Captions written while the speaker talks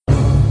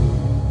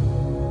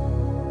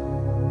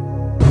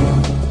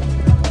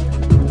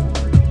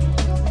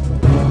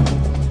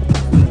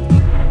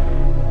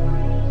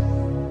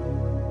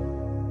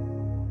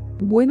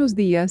Buenos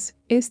días,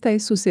 esta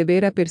es su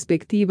severa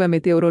perspectiva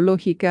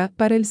meteorológica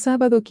para el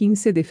sábado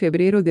 15 de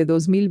febrero de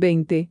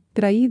 2020,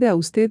 traída a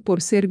usted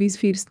por Service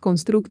First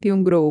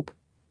Construction Group.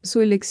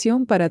 Su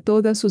elección para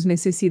todas sus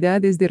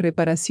necesidades de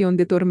reparación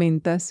de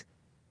tormentas.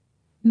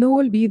 No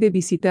olvide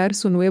visitar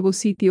su nuevo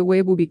sitio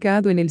web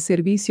ubicado en el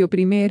servicio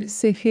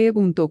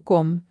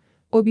primercg.com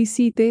o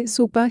visite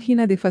su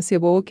página de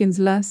Facebook en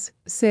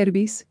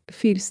 /Service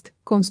First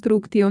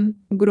Construction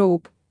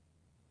Group.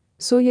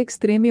 Soy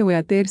extreme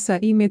weathersa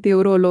y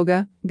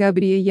meteoróloga,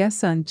 Gabriela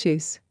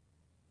Sánchez.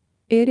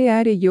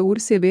 Are your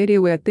severe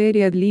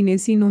weather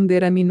adlines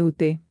inundera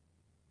minute.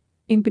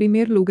 En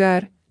primer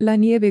lugar, la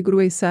nieve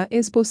gruesa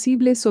es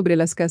posible sobre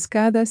las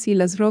cascadas y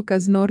las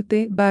rocas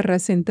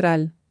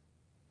norte/central.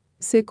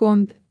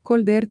 Second,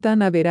 colder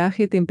tan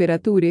average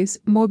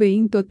temperatures move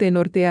into the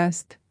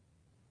northeast.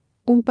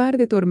 Un par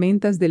de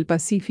tormentas del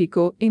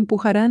Pacífico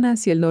empujarán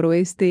hacia el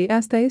noroeste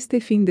hasta este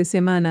fin de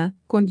semana,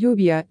 con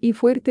lluvia y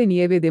fuerte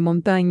nieve de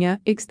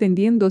montaña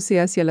extendiéndose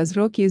hacia las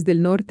Rockies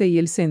del norte y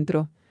el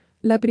centro.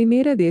 La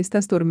primera de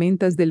estas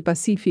tormentas del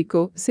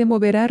Pacífico se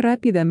moverá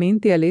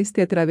rápidamente al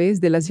este a través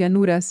de las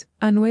llanuras,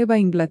 a Nueva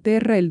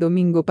Inglaterra el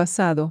domingo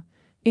pasado.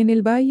 En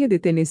el valle de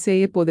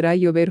Tennessee podrá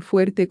llover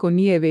fuerte con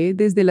nieve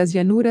desde las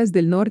llanuras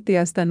del norte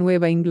hasta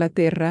Nueva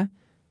Inglaterra.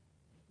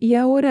 Y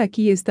ahora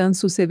aquí están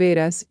sus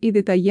severas y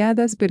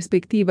detalladas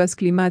perspectivas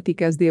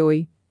climáticas de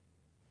hoy.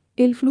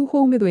 El flujo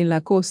húmedo en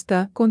la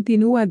costa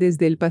continúa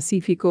desde el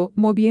Pacífico,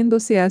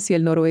 moviéndose hacia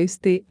el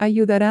noroeste,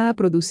 ayudará a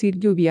producir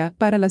lluvia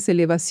para las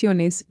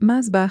elevaciones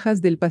más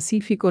bajas del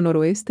Pacífico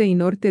noroeste y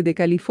norte de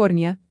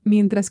California,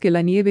 mientras que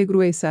la nieve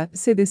gruesa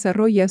se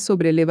desarrolla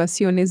sobre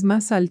elevaciones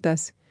más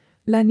altas.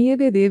 La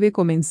nieve debe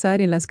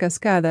comenzar en las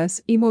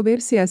cascadas y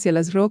moverse hacia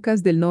las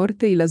rocas del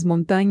norte y las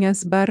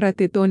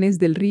montañas/tetones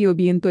del río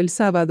Viento el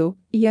sábado,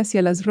 y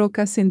hacia las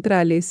rocas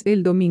centrales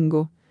el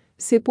domingo.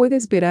 Se puede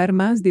esperar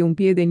más de un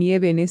pie de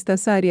nieve en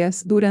estas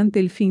áreas durante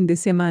el fin de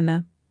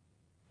semana.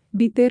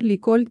 Bitterly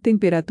cold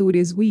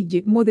temperatures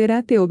will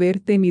moderate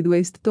over the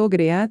Midwest to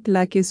great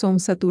lakes on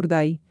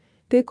Saturday.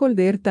 The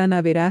colder tan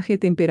average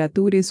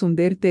temperatures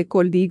under the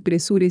cold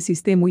pressure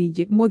system will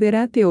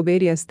moderate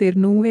over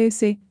eastern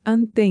US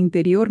and the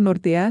interior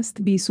northeast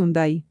by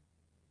Sunday.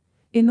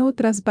 En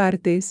otras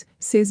partes,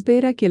 se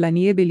espera que la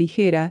nieve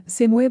ligera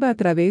se mueva a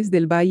través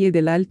del valle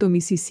del Alto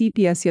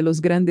Mississippi hacia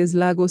los Grandes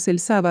Lagos el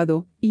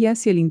sábado, y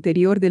hacia el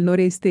interior del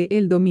noreste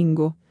el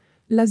domingo.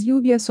 Las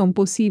lluvias son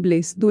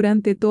posibles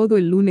durante todo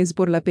el lunes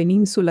por la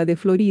península de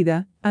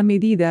Florida, a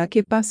medida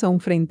que pasa un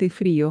frente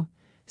frío.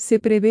 Se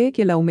prevé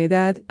que la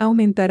humedad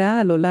aumentará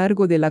a lo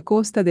largo de la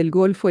costa del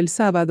Golfo el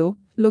sábado,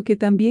 lo que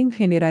también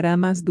generará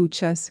más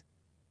duchas.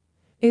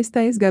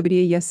 Esta es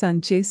Gabriela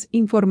Sánchez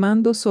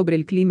informando sobre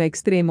el clima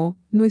extremo.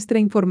 Nuestra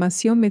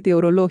información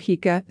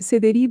meteorológica se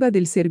deriva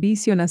del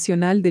Servicio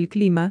Nacional del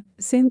Clima,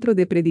 Centro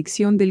de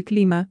Predicción del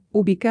Clima,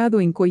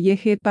 ubicado en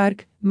College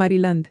Park,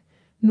 Maryland.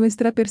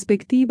 Nuestra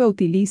perspectiva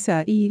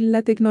utiliza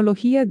la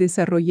tecnología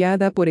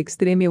desarrollada por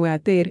Extreme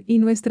Weather y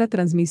nuestra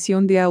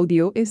transmisión de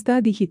audio está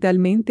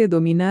digitalmente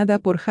dominada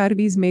por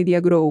Harvey's Media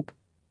Group.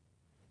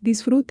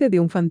 Disfrute de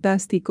un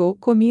fantástico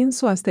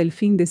comienzo hasta el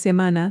fin de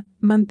semana,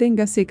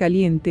 manténgase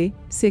caliente,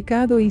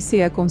 secado y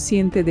sea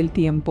consciente del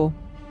tiempo.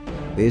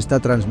 Esta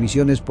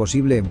transmisión es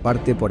posible en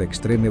parte por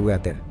Extreme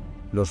Weather.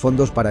 Los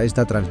fondos para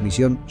esta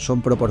transmisión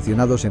son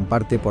proporcionados en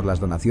parte por las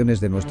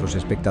donaciones de nuestros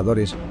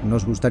espectadores.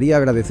 Nos gustaría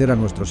agradecer a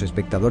nuestros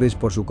espectadores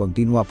por su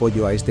continuo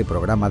apoyo a este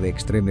programa de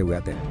Extreme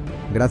Weather.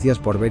 Gracias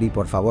por ver y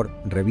por favor,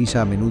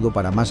 revisa a menudo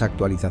para más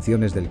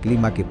actualizaciones del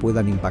clima que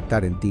puedan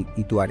impactar en ti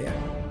y tu área.